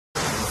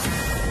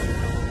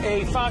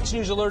A Fox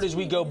News alert as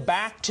we go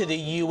back to the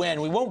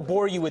UN. We won't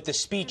bore you with the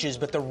speeches,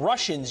 but the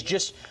Russians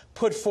just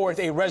put forth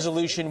a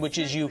resolution which,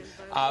 as you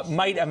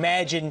might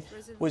imagine,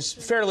 was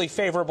fairly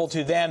favorable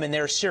to them and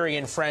their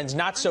Syrian friends,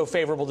 not so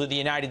favorable to the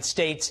United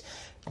States,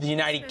 the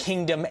United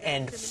Kingdom,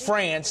 and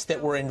France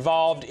that were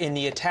involved in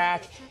the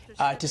attack.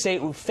 To say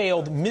it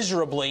failed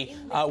miserably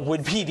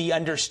would be the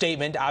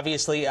understatement.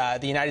 Obviously,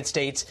 the United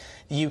States,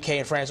 the UK,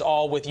 and France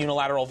all with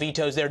unilateral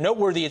vetoes there.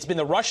 Noteworthy, it's been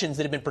the Russians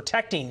that have been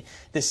protecting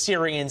the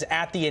Syrians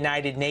at the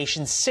United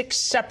Nations. 6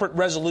 separate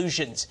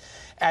resolutions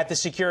at the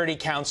Security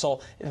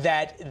Council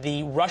that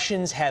the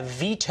Russians have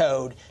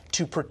vetoed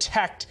to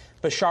protect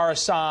Bashar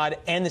Assad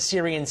and the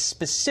Syrians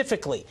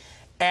specifically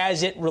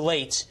as it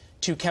relates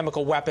to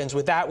chemical weapons.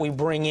 With that, we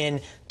bring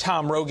in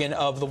Tom Rogan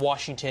of the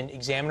Washington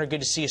Examiner. Good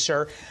to see you,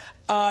 sir.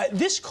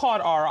 This caught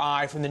our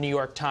eye from the New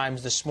York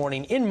Times this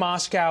morning. In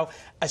Moscow,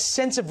 a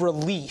sense of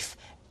relief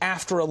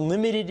after a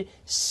limited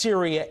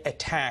Syria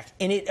attack.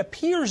 And it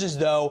appears as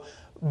though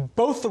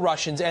both the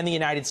Russians and the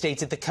United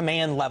States at the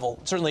command level,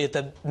 certainly at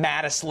the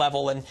Mattis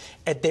level and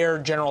at their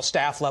general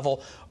staff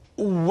level,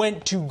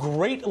 went to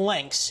great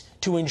lengths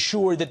to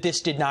ensure that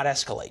this did not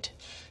escalate.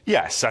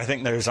 Yes, I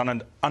think there is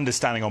an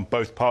understanding on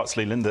both parts,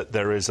 Leland, that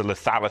there is a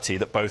lethality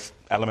that both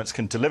elements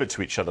can deliver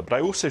to each other. But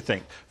I also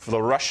think for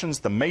the Russians,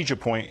 the major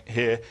point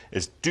here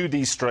is, do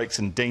these strikes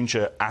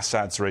endanger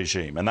Assad's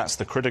regime? And that's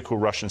the critical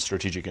Russian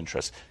strategic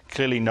interest.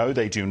 Clearly, no,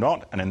 they do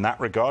not. And in that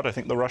regard, I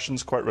think the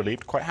Russians quite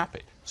relieved, quite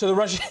happy. So the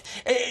Russians,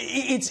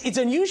 it's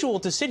unusual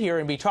to sit here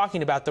and be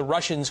talking about the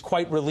Russians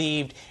quite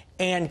relieved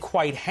and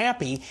quite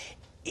happy.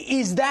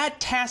 Is that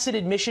tacit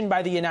admission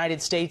by the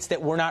United States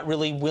that we're not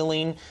really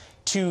willing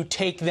to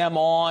take them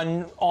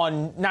on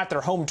not their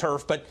home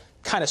turf, but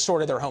kind of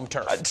sort of their home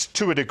turf?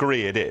 To a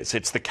degree, it is.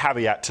 It's the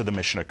caveat to the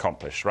mission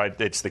accomplished, right?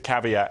 It's the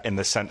caveat in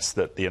the sense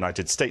that the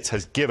United States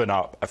has given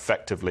up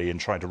effectively in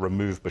trying to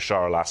remove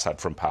Bashar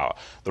al-Assad from power.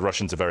 The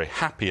Russians are very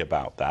happy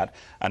about that.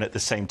 And at the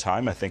same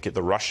time, I think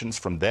the Russians,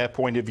 from their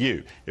point of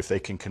view, if they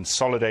can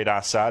consolidate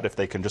Assad, if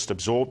they can just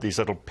absorb these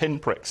little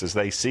pinpricks as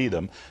they see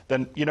them,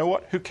 then you know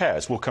what? Who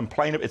cares? We'll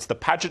complain. It's the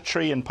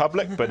pageantry in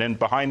public, but in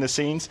behind the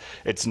scenes,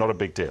 it's not a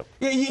big deal.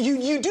 Yeah,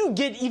 you do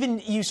get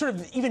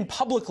even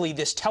publicly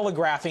this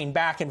telegraphing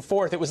back and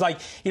forth. It was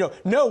like,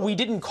 no, we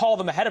didn't call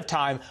them ahead of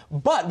time,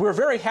 but we're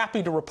very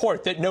happy to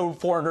report that no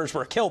foreigners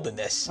were killed in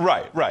this.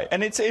 Right.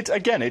 And it's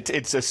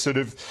a sort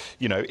of,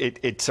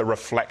 it's a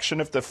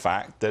reflection of the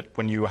fact that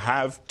when you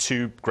have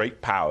two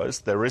great powers,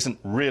 there isn't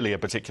really a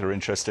particular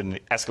interest in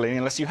escalating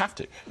unless you have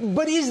to.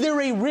 But is there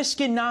a risk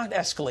in not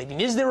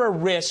escalating? Is there a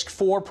risk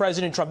for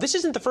President Trump? This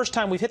isn't the first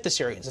time we've hit the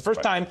Syrians. The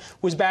first time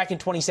was back in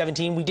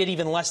 2017. We did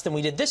even less than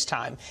we did this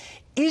time.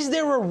 Is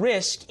there a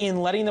risk in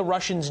letting the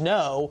Russians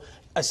know,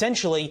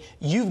 essentially,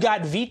 you've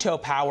got veto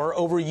power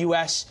over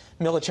U.S.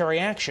 military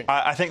action?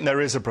 I think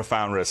there is a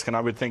profound risk, and I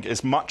would think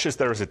as much as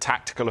there is a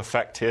tactical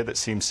effect here that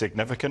seems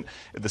significant,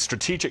 at the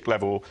strategic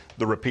level,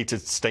 the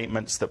repeated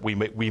statements that we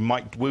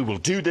will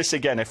do this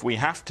again if we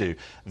have to,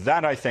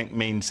 that I think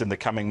means in the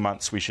coming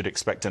months we should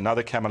expect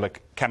another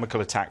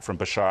chemical attack from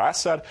Bashar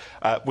Assad,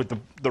 with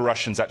the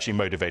Russians actually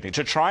motivating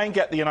to try and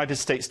get the United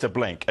States to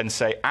blink and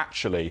say,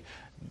 actually,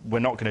 we're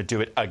not going to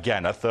do it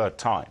again a third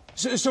time.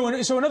 So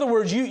in other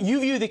words, you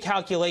view the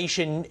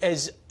calculation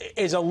as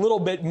a little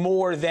bit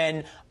more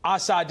than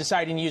Assad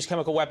deciding to use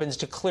chemical weapons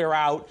to clear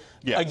out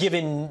a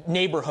given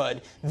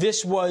neighborhood.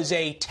 This was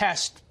a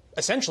test,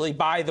 essentially,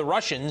 by the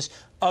Russians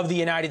of the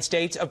United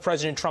States, of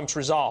President Trump's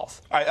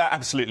resolve. I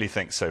absolutely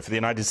think so. For the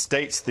United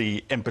States,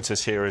 the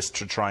impetus here is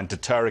to try and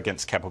deter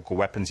against chemical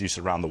weapons use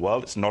around the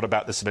world. It's not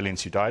about the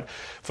civilians who died.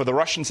 For the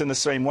Russians, in the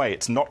same way,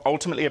 it's not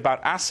ultimately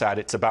about Assad,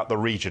 it's about the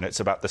region. It's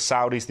about the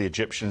Saudis, the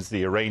Egyptians,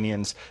 the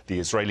Iranians,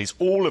 the Israelis,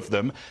 all of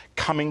them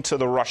coming to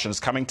the Russians,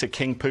 coming to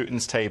King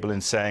Putin's table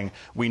and saying,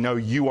 we know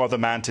you are the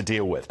man to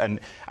deal with. And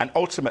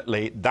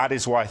ultimately, that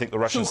is why I think the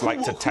Russians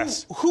like to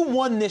test. Who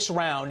won this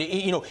round?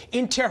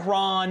 In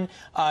Tehran,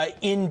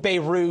 in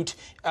Beirut,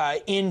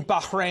 in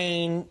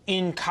Bahrain,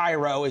 in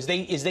Cairo, as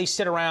they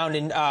sit around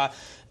and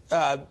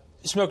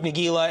smoke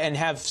Nagila and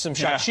have some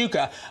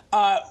shakshuka.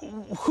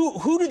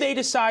 Who do they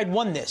decide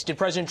won this? Did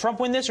President Trump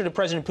win this, or did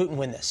President Putin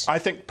win this? I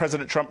think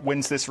President Trump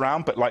wins this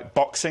round, but like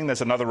boxing,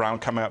 there's another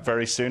round coming up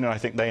very soon, and I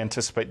think they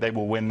anticipate they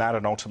will win that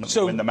and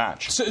ultimately win the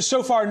match.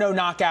 So far, no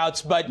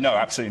knockouts, but no,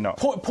 absolutely not.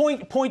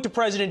 Point to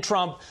President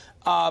Trump.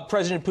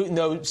 President Putin,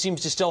 though,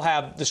 seems to still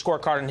have the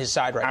scorecard on his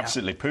side right now.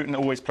 Absolutely. Putin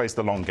always plays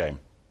the long game.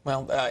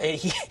 Well,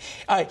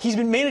 he's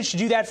been managed to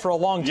do that for a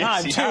long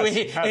time,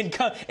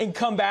 and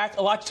come back.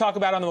 A lot to talk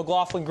about on the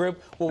McLaughlin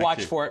Group. We'll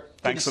watch for it.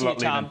 Thanks a lot,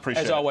 Tom.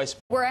 Appreciate as always.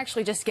 We're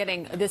actually just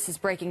getting, this is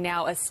breaking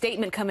now, a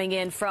statement coming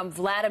in from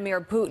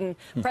Vladimir Putin,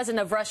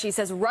 president of Russia. He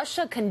says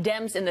Russia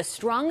condemns in the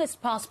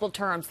strongest possible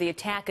terms the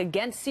attack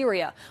against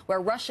Syria,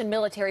 where Russian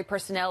military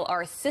personnel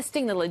are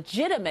assisting the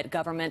legitimate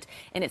government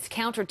in its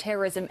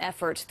counterterrorism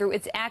efforts. Through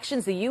its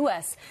actions, the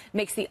U.S.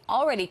 makes the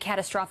already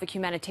catastrophic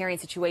humanitarian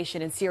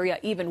situation in Syria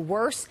even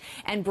worse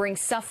and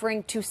brings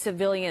suffering to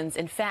civilians.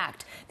 In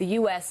fact, the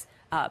U.S.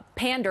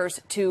 panders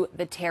to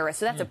the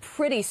terrorists. So that's a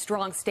pretty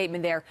strong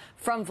statement there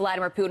from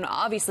Vladimir Putin,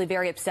 obviously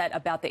very upset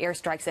about the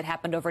airstrikes that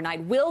happened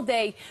overnight. Will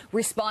they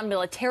respond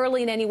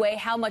militarily in any way?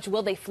 How much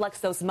will they flex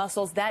those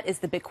muscles? That is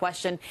the big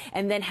question.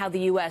 And then how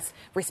the U.S.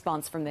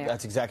 responds from there.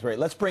 That's exactly right.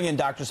 Let's bring in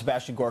Dr.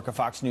 Sebastian Gorka,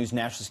 Fox News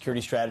national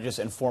security strategist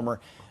and former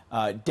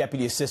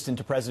deputy assistant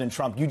to President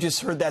Trump. You just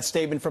heard that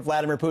statement from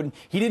Vladimir Putin.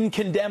 He didn't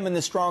condemn in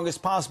the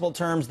strongest possible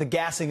terms the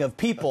gassing of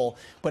people,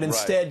 but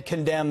instead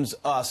condemns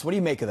us. What do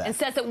you make of that? And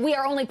says that we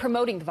are only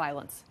promoting the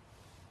violence.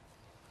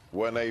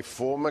 When a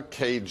former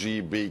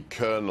KGB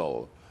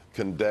colonel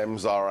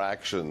condemns our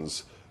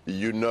actions,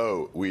 you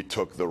know we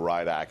took the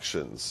right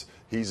actions.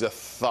 He's a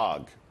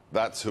thug.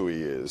 That's who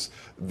he is.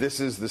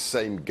 This is the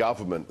same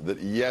government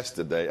that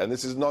yesterday, and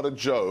this is not a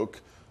joke,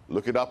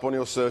 look it up on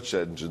your search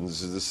engines.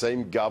 This is the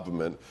same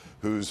government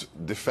whose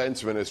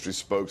defense ministry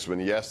spokesman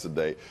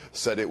yesterday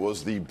said it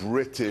was the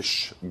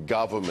British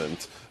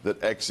government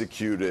that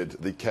executed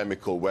the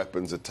chemical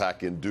weapons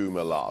attack in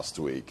Duma last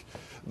week.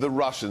 The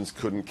Russians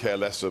couldn't care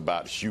less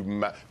about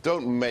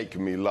don't make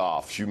me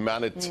laugh,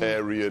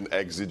 humanitarian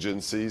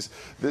exigencies.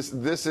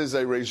 This is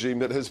a regime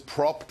that has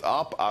propped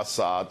up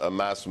Assad, a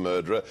mass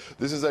murderer.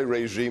 This is a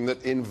regime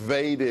that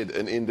invaded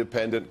an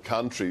independent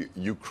country,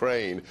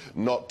 Ukraine,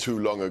 not too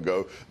long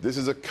ago. This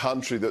is a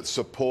country that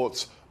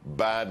supports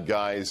bad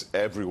guys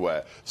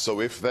everywhere.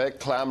 So if they're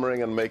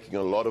clamoring and making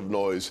a lot of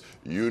noise,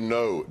 you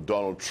know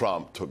Donald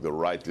Trump took the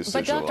right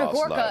decision last night. But Dr.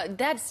 Gorka,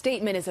 that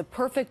statement is a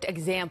perfect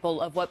example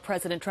of what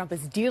President Trump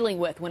is dealing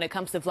with when it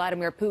comes to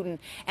Vladimir Putin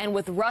and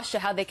with Russia,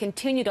 how they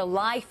continue to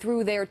lie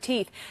through their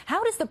teeth.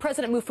 How does the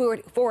president move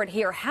forward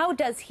here? How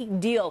does he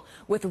deal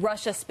with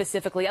Russia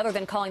specifically, other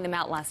than calling them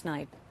out last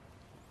night?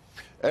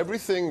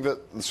 Everything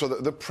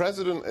the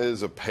president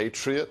is a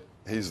patriot.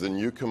 He's the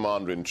new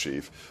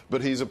commander-in-chief,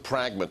 but he's a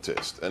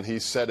pragmatist, and he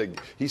said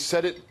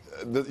it.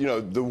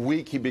 The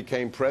week he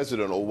became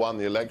president or won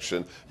the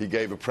election, he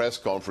gave a press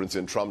conference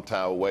in Trump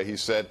Tower where he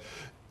said,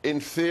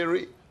 "In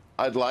theory,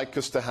 I'd like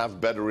us to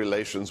have better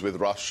relations with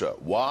Russia.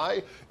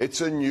 Why?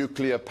 It's a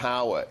nuclear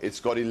power.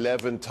 It's got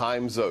 11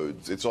 time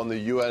zones. It's on the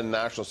UN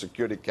National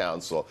Security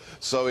Council.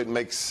 So it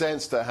makes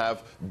sense to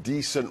have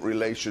decent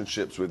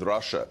relationships with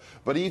Russia."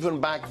 But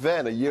even back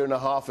then, a year and a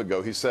half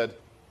ago, he said,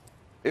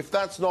 if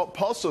that's not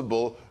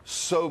possible,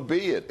 so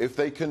be it. If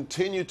they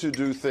continue to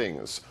do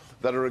things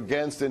that are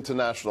against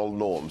international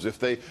norms, if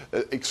they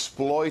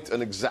exploit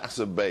and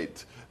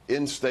exacerbate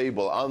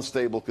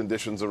unstable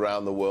conditions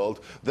around the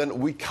world, then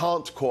we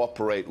can't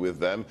cooperate with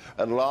them.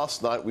 And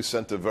last night we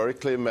sent a very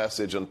clear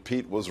message, and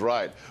Pete was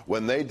right.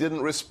 When they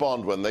didn't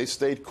respond, when they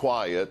stayed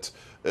quiet,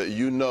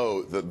 you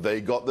know that they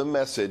got the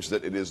message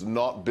that it is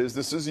not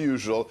business as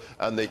usual,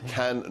 and they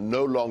can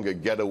no longer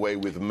get away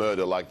with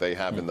murder like they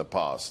have in the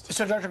past.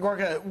 So, Dr.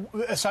 Gorka,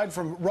 aside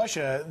from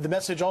Russia, the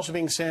message also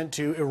being sent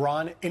to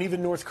Iran and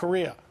even North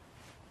Korea.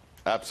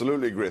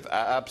 Absolutely, Griff.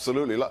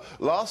 Absolutely.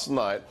 Last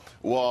night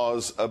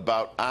was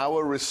about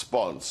our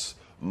response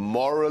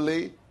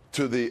morally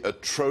to the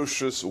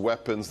atrocious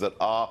weapons that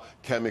are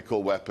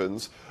chemical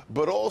weapons,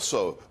 but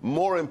also,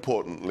 more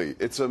importantly,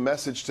 it's a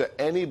message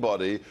to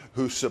anybody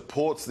who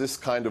supports this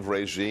kind of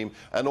regime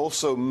and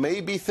also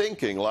may be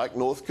thinking, like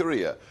North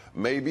Korea,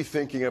 may be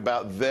thinking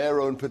about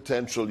their own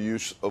potential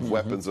use of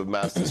weapons of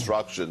mass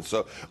destruction.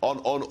 So on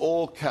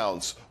all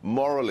counts,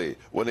 morally,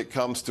 when it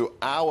comes to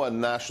our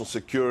national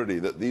security,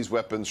 that these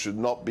weapons should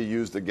not be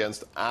used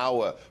against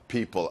our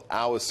people,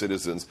 our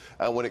citizens,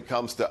 and when it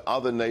comes to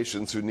other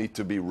nations who need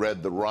to be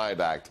read the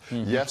Riot Act,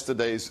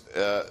 yesterday's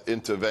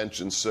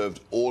intervention served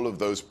all of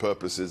those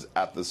purposes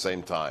at the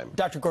same time.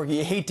 Dr. Gorka,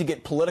 you hate to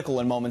get political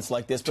in moments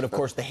like this, but of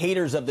course the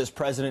haters of this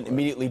president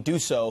immediately do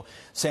so,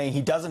 saying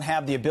he doesn't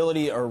have the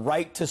ability or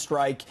right to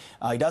strike,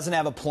 he doesn't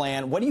have a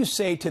plan. What do you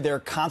say to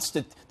their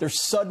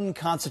sudden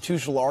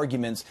constitutional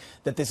arguments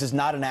that this is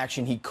not an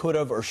action he could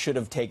have or should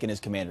have taken as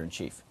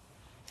commander-in-chief?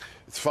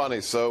 It's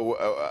funny. So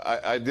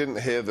I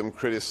didn't hear them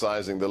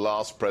criticizing the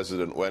last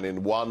president when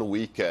in one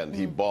weekend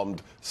he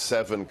bombed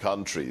 7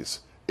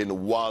 countries.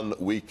 In one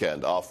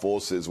weekend, our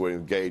forces were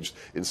engaged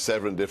in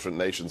 7 different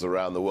nations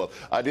around the world.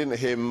 I didn't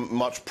hear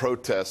much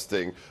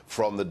protesting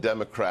from the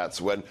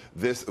Democrats when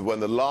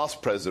the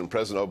last president,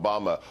 President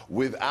Obama,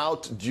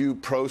 without due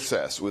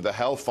process, with a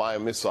Hellfire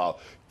missile,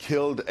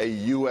 killed a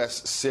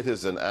U.S.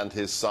 citizen and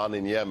his son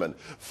in Yemen.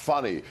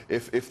 Funny,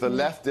 if the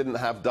left didn't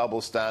have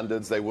double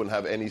standards, they wouldn't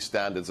have any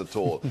standards at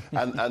all.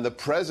 And the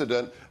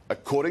president,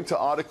 according to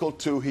Article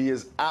 2, he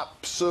is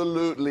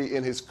absolutely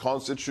in his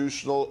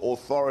constitutional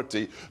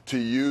authority to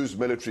use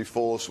military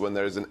force when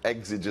there is an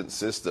exigent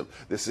system.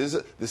 This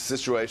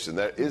situation.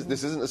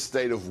 This isn't a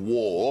state of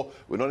war.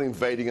 We're not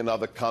invading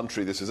another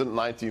country. This isn't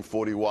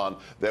 1941.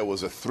 There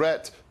was a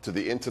threat to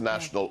the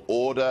international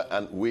order,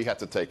 and we had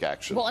to take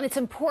action. Well, and it's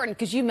important,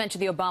 because you mentioned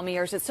the Obama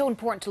years, it's so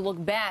important to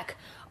look back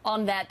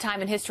on that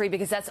time in history,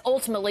 because that's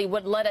ultimately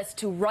what led us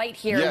to right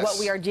here, what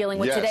we are dealing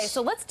with today.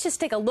 So let's just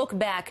take a look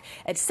back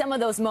at some of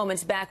those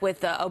moments back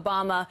with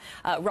Obama,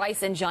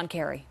 Rice, and John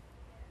Kerry.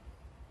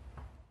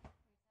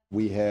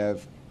 We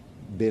have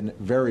been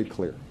very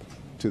clear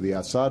to the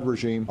Assad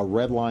regime. A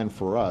red line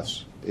for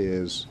us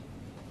is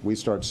we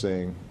start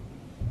seeing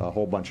a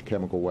whole bunch of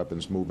chemical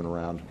weapons moving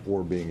around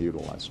or being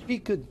utilized. He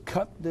could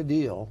cut the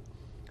deal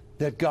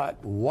that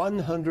got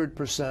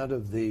 100%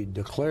 of the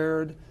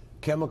declared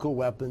chemical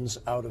weapons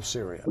out of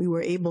Syria. We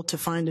were able to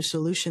find a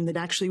solution that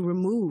actually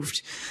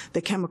removed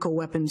the chemical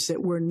weapons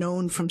that were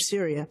known from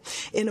Syria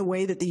in a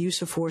way that the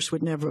use of force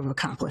would never have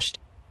accomplished.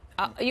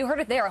 You heard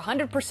it there,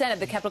 100% of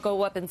the chemical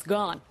weapons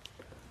gone.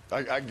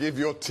 I give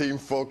your team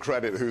full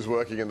credit who's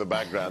working in the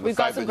background. We've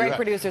got some great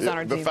producers on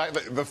our team.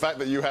 The fact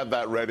that you had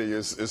that ready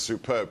is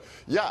superb.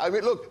 Yeah, I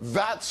mean, look,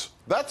 that's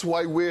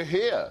why we're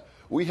here.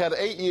 We had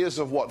 8 years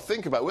of what?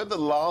 Think about it. We're the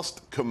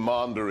last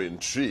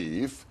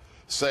commander-in-chief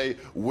say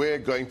we're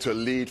going to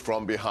lead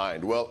from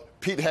behind. Well,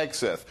 Pete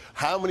Hegseth,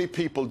 how many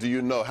people do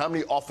you know? How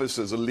many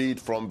officers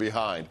lead from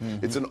behind?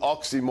 It's an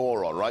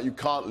oxymoron, right? You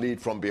can't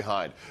lead from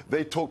behind.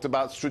 They talked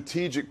about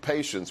strategic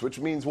patience, which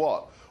means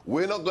what?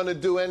 We're not going to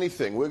do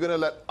anything. We're going to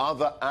let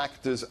other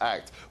actors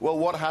act. Well,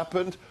 what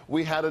happened?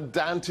 We had a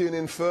Dantean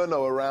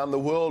inferno around the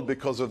world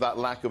because of that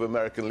lack of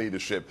American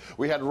leadership.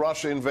 We had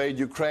Russia invade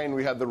Ukraine.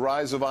 We had the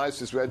rise of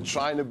ISIS. We had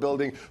China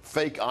building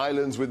fake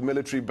islands with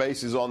military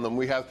bases on them.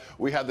 We had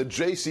the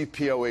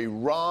JCPOA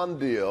Iran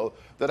deal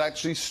that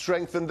actually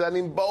strengthened and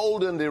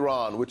emboldened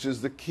Iran, which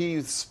is the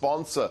key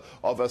sponsor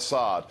of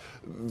Assad.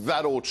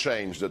 That all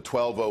changed at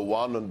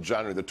 12:01 on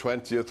January the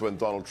 20th when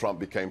Donald Trump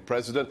became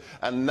president,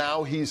 and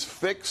now he's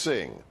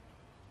fixing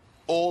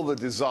all the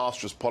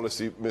disastrous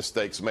policy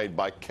mistakes made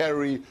by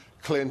Kerry,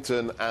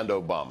 Clinton, and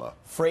Obama.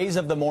 Phrase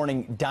of the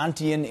morning,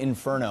 Dantean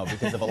inferno,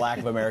 because of a lack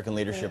of American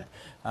leadership.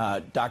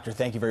 Doctor,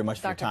 thank you very much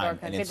for your time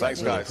and insight.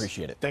 Thanks, really guys.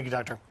 appreciate it. Thank you,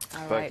 Doctor.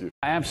 Thank you.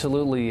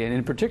 Absolutely. And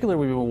in particular,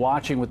 we've been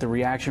watching what the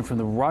reaction from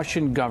the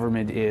Russian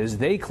government is.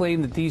 They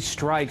claim that these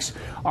strikes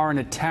are an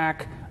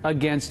attack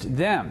against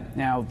them.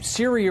 Now,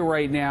 Syria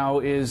right now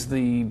is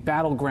the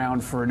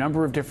battleground for a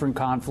number of different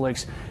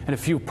conflicts and a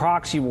few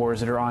proxy wars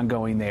that are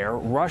ongoing there.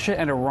 Russia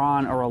and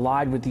Iran are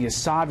allied with the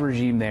Assad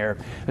regime there,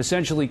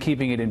 essentially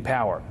keeping it in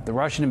power. The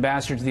Russian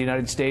ambassador to the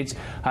United States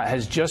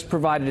has just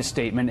provided a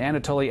statement.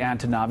 Anatoly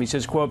Antonov, he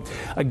says, quote,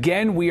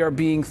 "Again, we are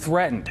being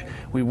threatened.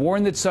 We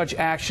warn that such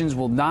actions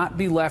will not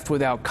be left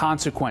without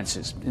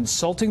consequences.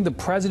 Insulting the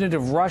president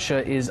of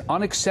Russia is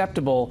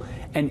unacceptable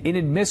and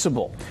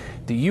inadmissible.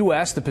 The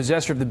U.S., the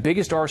possessor of the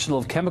biggest arsenal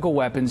of chemical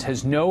weapons,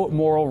 has no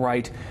moral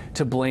right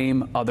to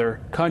blame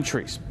other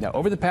countries." Now,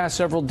 over the past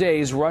several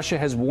days, Russia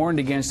has warned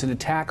against an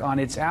attack on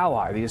its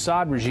ally, the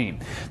Assad regime.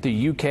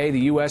 The UK, the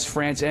U.S.,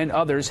 France, and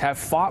others have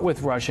fought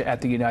with Russia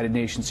at the United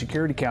Nations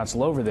Security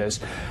Council over this.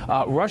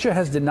 Russia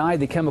has denied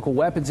the chemical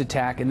weapons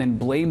attack and then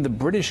blamed the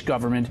British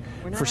government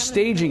for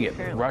staging it.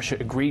 Russia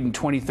agreed in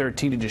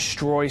 2013 to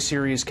destroy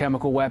Syria's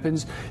chemical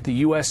weapons. The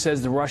U.S.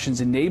 says the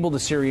Russians enabled the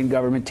Syrian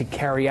government to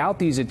carry out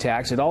these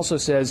attacks. It also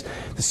says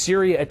the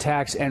Syria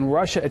attacks and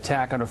Russia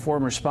attack on a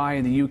former spy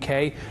in the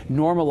UK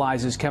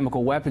normalizes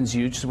chemical weapons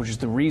use, which is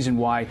the reason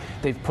why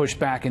they've pushed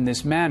back in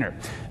this manner.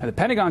 Now, the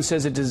Pentagon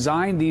says it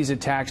designed these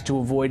attacks to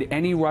avoid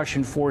any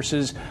Russian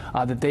forces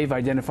that they've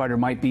identified or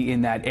might be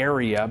in that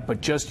area.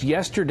 But just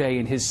yesterday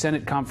in his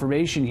Senate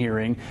confirmation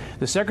hearing,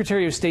 the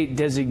Secretary of State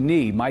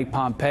designee, Mike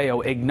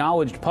Pompeo,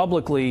 acknowledged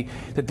publicly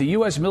that the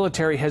U.S.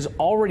 military has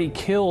already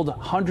killed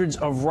hundreds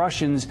of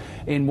Russians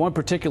in one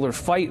particular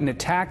fight and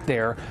attack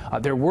there.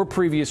 There were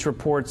previous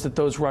reports that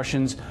those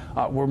Russians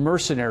were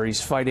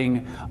mercenaries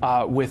fighting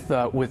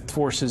with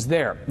forces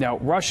there. Now,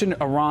 Russia,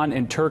 Iran,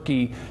 and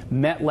Turkey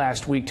met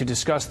last week to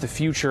discuss the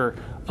future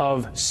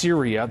of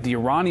Syria. The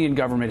Iranian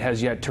government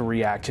has yet to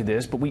react to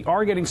this, but we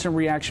are getting some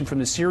reaction from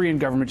the Syrian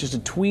government. Just a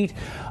tweet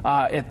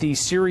at the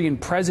Syrian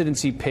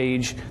presidency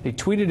page. They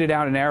tweeted it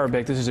out in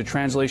Arabic. This is a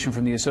translation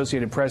from the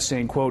Associated Press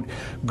saying, quote,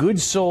 "Good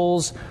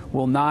souls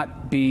will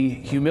not be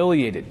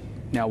humiliated."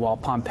 Now, while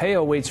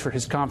Pompeo waits for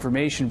his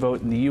confirmation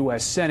vote in the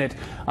U.S. Senate,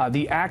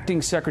 the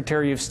acting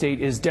Secretary of State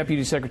is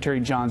Deputy Secretary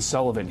John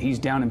Sullivan. He's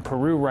down in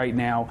Peru right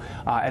now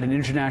at an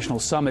international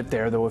summit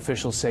there, though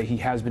officials say he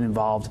has been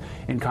involved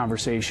in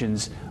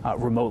conversations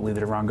remotely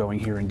that are ongoing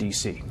here in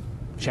D.C.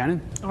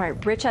 Shannon? All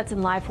right, Rich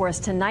Hudson live for us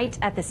tonight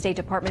at the State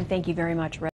Department. Thank you very much, Rich.